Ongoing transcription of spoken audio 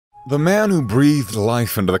The man who breathed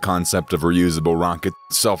life into the concept of reusable rocket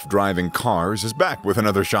self-driving cars is back with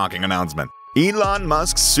another shocking announcement. Elon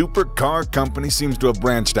Musk's supercar company seems to have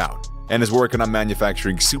branched out and is working on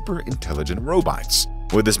manufacturing super intelligent robots.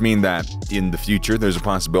 Would this mean that, in the future, there's a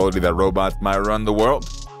possibility that robots might run the world?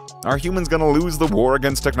 Are humans gonna lose the war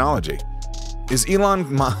against technology? Is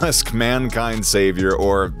Elon Musk mankind's savior,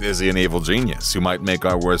 or is he an evil genius who might make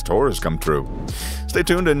our worst horrors come true? Stay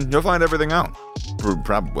tuned and you'll find everything out.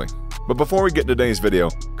 Probably. But before we get to today's video,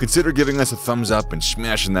 consider giving us a thumbs up and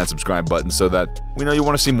smashing that subscribe button so that we know you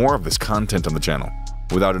want to see more of this content on the channel.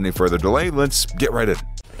 Without any further delay, let's get right in.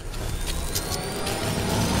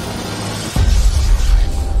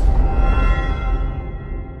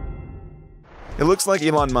 It looks like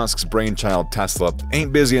Elon Musk's brainchild Tesla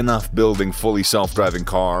ain't busy enough building fully self-driving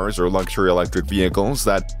cars or luxury electric vehicles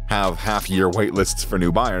that have half-year waitlists for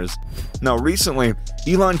new buyers. Now, recently,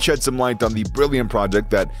 Elon shed some light on the brilliant project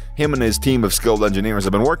that him and his team of skilled engineers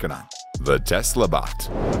have been working on: the Tesla bot.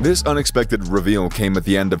 This unexpected reveal came at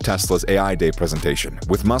the end of Tesla's AI Day presentation,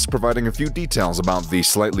 with Musk providing a few details about the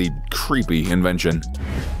slightly creepy invention.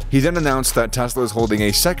 He then announced that Tesla is holding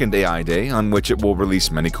a second AI Day on which it will release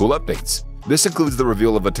many cool updates. This includes the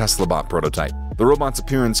reveal of a Tesla bot prototype. The robot's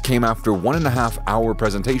appearance came after a 1.5-hour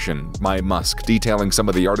presentation by Musk detailing some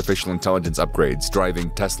of the artificial intelligence upgrades driving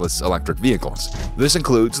Tesla's electric vehicles. This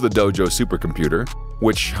includes the Dojo supercomputer,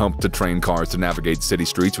 which helped to train cars to navigate city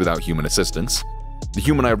streets without human assistance. The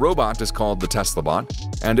Humanoid robot is called the Tesla bot,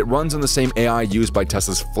 and it runs on the same AI used by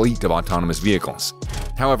Tesla's fleet of autonomous vehicles.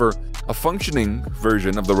 However, a functioning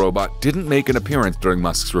version of the robot didn't make an appearance during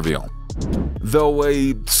Musk's reveal, though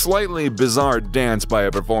a slightly bizarre dance by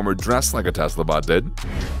a performer dressed like a Tesla bot did.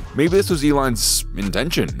 Maybe this was Elon's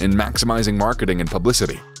intention in maximizing marketing and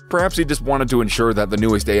publicity. Perhaps he just wanted to ensure that the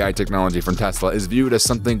newest AI technology from Tesla is viewed as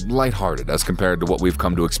something lighthearted as compared to what we've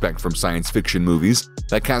come to expect from science fiction movies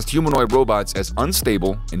that cast humanoid robots as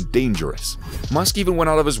unstable and dangerous. Musk even went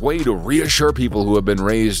out of his way to reassure people who have been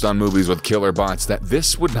raised on movies with killer bots that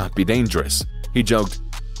this would not be dangerous. He joked,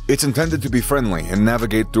 "It's intended to be friendly and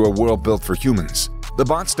navigate through a world built for humans." The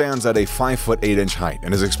bot stands at a 5'8" height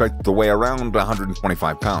and is expected to weigh around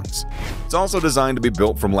 125 pounds. It's also designed to be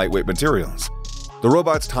built from lightweight materials. The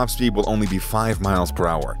robot's top speed will only be 5 miles per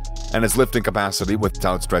hour, and its lifting capacity with its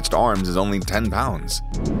outstretched arms is only 10 pounds.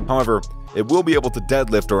 However, it will be able to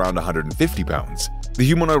deadlift around 150 pounds. The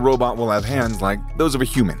humanoid robot will have hands like those of a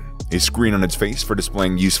human, a screen on its face for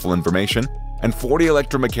displaying useful information, and 40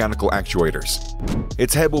 electromechanical actuators.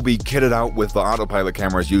 Its head will be kitted out with the autopilot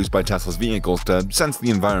cameras used by Tesla's vehicles to sense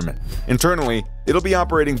the environment. Internally, it'll be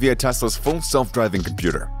operating via Tesla's full self-driving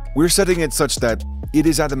computer. We're setting it such that it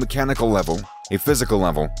is at a mechanical level, a physical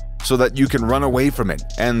level, so that you can run away from it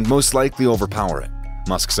and most likely overpower it,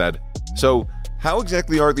 Musk said. So, how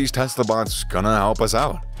exactly are these Tesla bots gonna help us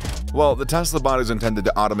out? Well, the Tesla bot is intended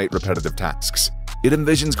to automate repetitive tasks. It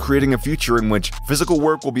envisions creating a future in which physical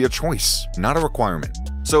work will be a choice, not a requirement.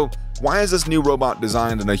 So, why is this new robot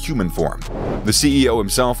designed in a human form? The CEO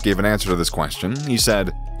himself gave an answer to this question. He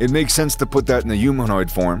said, "It makes sense to put that in a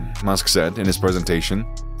humanoid form," Musk said in his presentation.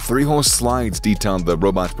 3 whole slides detailed the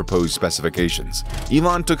robot's proposed specifications.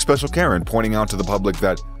 Elon took special care in pointing out to the public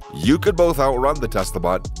that you could both outrun the Tesla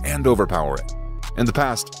bot and overpower it. In the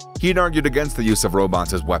past, he had argued against the use of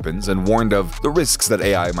robots as weapons and warned of the risks that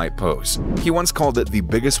AI might pose. He once called it the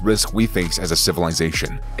biggest risk we face as a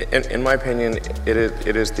civilization. In my opinion, it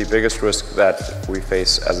is the biggest risk that we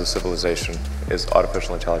face as a civilization, is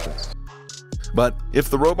artificial intelligence. But if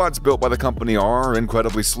the robots built by the company are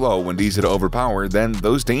incredibly slow and easy to overpower, then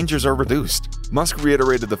those dangers are reduced. Musk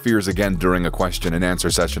reiterated the fears again during a question and answer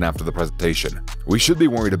session after the presentation. "We should be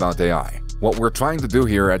worried about AI. What we're trying to do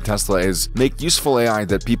here at Tesla is make useful AI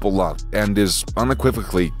that people love and is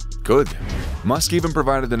unequivocally good." Musk even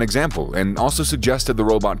provided an example and also suggested the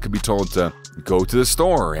robot could be told to go to the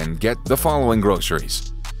store and get the following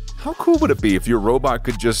groceries. How cool would it be if your robot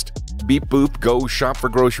could just beep boop go shop for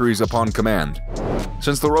groceries upon command?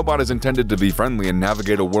 Since the robot is intended to be friendly and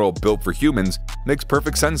navigate a world built for humans, it makes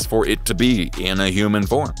perfect sense for it to be in a human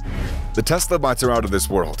form. The Tesla bots are out of this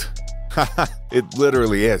world. Haha, it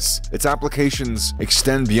literally is. Its applications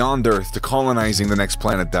extend beyond Earth to colonizing the next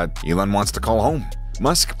planet that Elon wants to call home.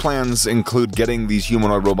 Musk plans include getting these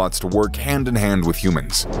humanoid robots to work hand in hand with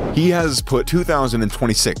humans. He has put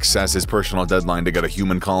 2026 as his personal deadline to get a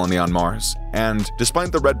human colony on Mars, and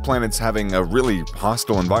despite the red planets having a really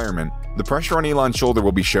hostile environment, the pressure on Elon's shoulder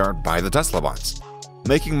will be shared by the Tesla bots.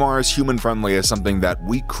 Making Mars human-friendly is something that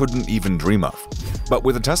we couldn't even dream of. But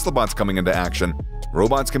with the Tesla bots coming into action,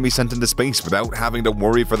 robots can be sent into space without having to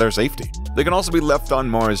worry for their safety. They can also be left on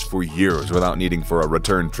Mars for years without needing for a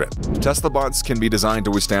return trip. Tesla bots can be designed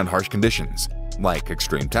to withstand harsh conditions, like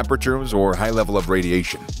extreme temperatures or high level of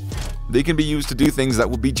radiation. They can be used to do things that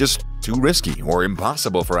would be just too risky or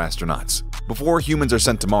impossible for astronauts. Before humans are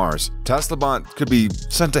sent to Mars, Tesla bot could be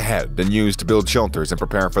sent ahead and used to build shelters and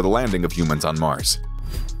prepare for the landing of humans on Mars.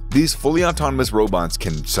 These fully autonomous robots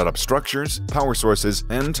can set up structures, power sources,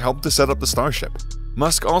 and help to set up the Starship.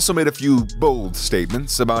 Musk also made a few bold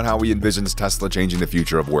statements about how he envisions Tesla changing the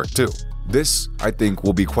future of work too. This, I think,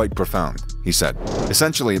 will be quite profound, he said.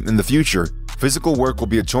 Essentially, in the future, physical work will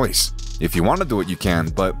be a choice. If you want to do it, you can,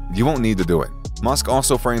 but you won't need to do it. Musk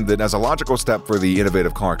also framed it as a logical step for the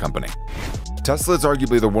innovative car company. Tesla is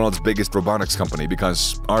arguably the world's biggest robotics company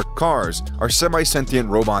because our cars are semi-sentient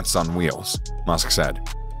robots on wheels, Musk said.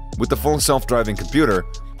 With the full self-driving computer,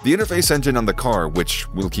 the interface engine on the car, which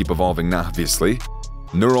will keep evolving obviously,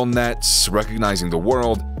 neural nets, recognizing the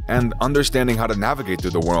world, and understanding how to navigate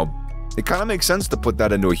through the world, it kind of makes sense to put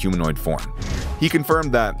that into a humanoid form. He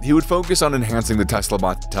confirmed that he would focus on enhancing the Tesla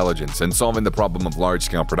bot's intelligence and solving the problem of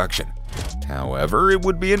large-scale production. However, it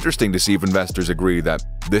would be interesting to see if investors agree that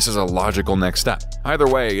this is a logical next step. Either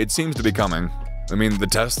way, it seems to be coming. I mean, the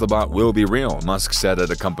Tesla bot will be real, Musk said at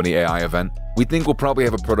a company AI event. We think we'll probably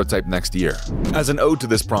have a prototype next year. As an ode to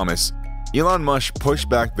this promise, Elon Musk pushed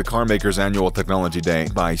back the carmaker's annual technology day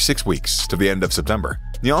by 6 weeks to the end of September.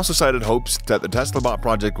 He also cited hopes that the Tesla bot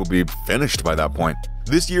project will be finished by that point.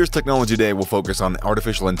 This year's technology day will focus on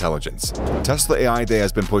artificial intelligence. Tesla AI Day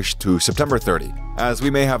has been pushed to September 30, as we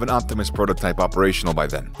may have an Optimus prototype operational by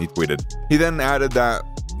then, he tweeted. He then added that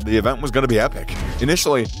the event was going to be epic.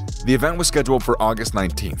 Initially, the event was scheduled for August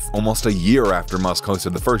 19th, almost a year after Musk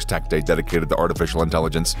hosted the first tech day dedicated to artificial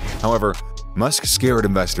intelligence. However, Musk scared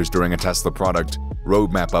investors during a Tesla product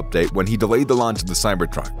roadmap update when he delayed the launch of the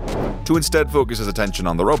Cybertruck, to instead focus his attention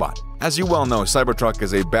on the robot. As you well know, Cybertruck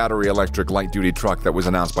is a battery-electric light-duty truck that was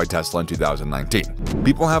announced by Tesla in 2019.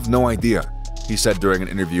 People have no idea, he said during an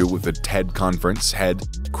interview with the TED conference head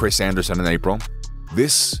Chris Anderson in April.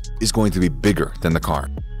 This is going to be bigger than the car.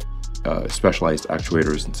 Specialized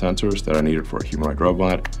actuators and sensors that are needed for a humanoid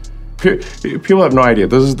robot. People have no idea.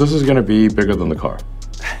 This is going to be bigger than the car.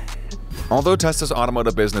 Although Tesla's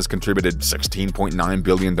automotive business contributed $16.9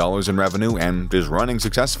 billion in revenue and is running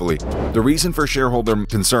successfully, the reason for shareholder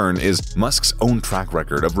concern is Musk's own track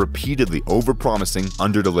record of repeatedly overpromising,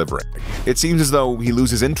 under-delivering. It seems as though he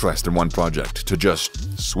loses interest in one project to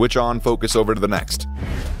just switch on focus over to the next.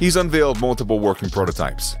 He's unveiled multiple working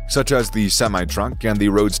prototypes, such as the semi-truck and the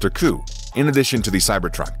Roadster Coupe, in addition to the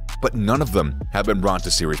Cybertruck, but none of them have been brought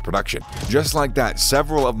to series production. Just like that,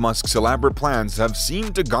 several of Musk's elaborate plans have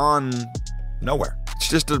seemed to gone nowhere. It's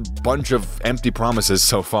just a bunch of empty promises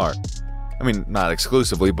so far. I mean, not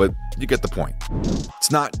exclusively, but you get the point. It's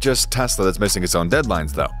not just Tesla that's missing its own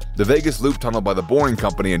deadlines, though. The Vegas Loop Tunnel by the Boring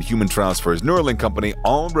Company and human trials for his Neuralink company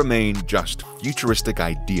all remain just futuristic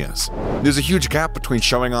ideas. There's a huge gap between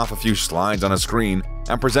showing off a few slides on a screen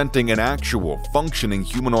and presenting an actual, functioning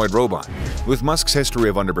humanoid robot. With Musk's history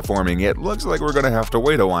of underperforming, it looks like we're gonna have to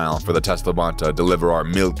wait a while for the Tesla bot to deliver our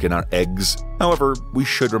milk and our eggs. However, we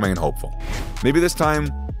should remain hopeful. Maybe this time,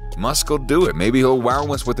 Musk will do it. Maybe he'll wow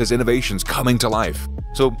us with his innovations coming to life.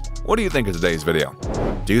 So, what do you think of today's video?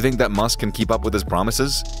 Do you think that Musk can keep up with his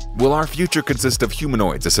promises? Will our future consist of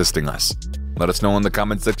humanoids assisting us? Let us know in the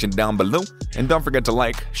comment section down below, and don't forget to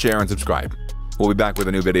like, share, and subscribe. We'll be back with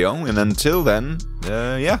a new video, and until then,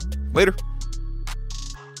 yeah, later.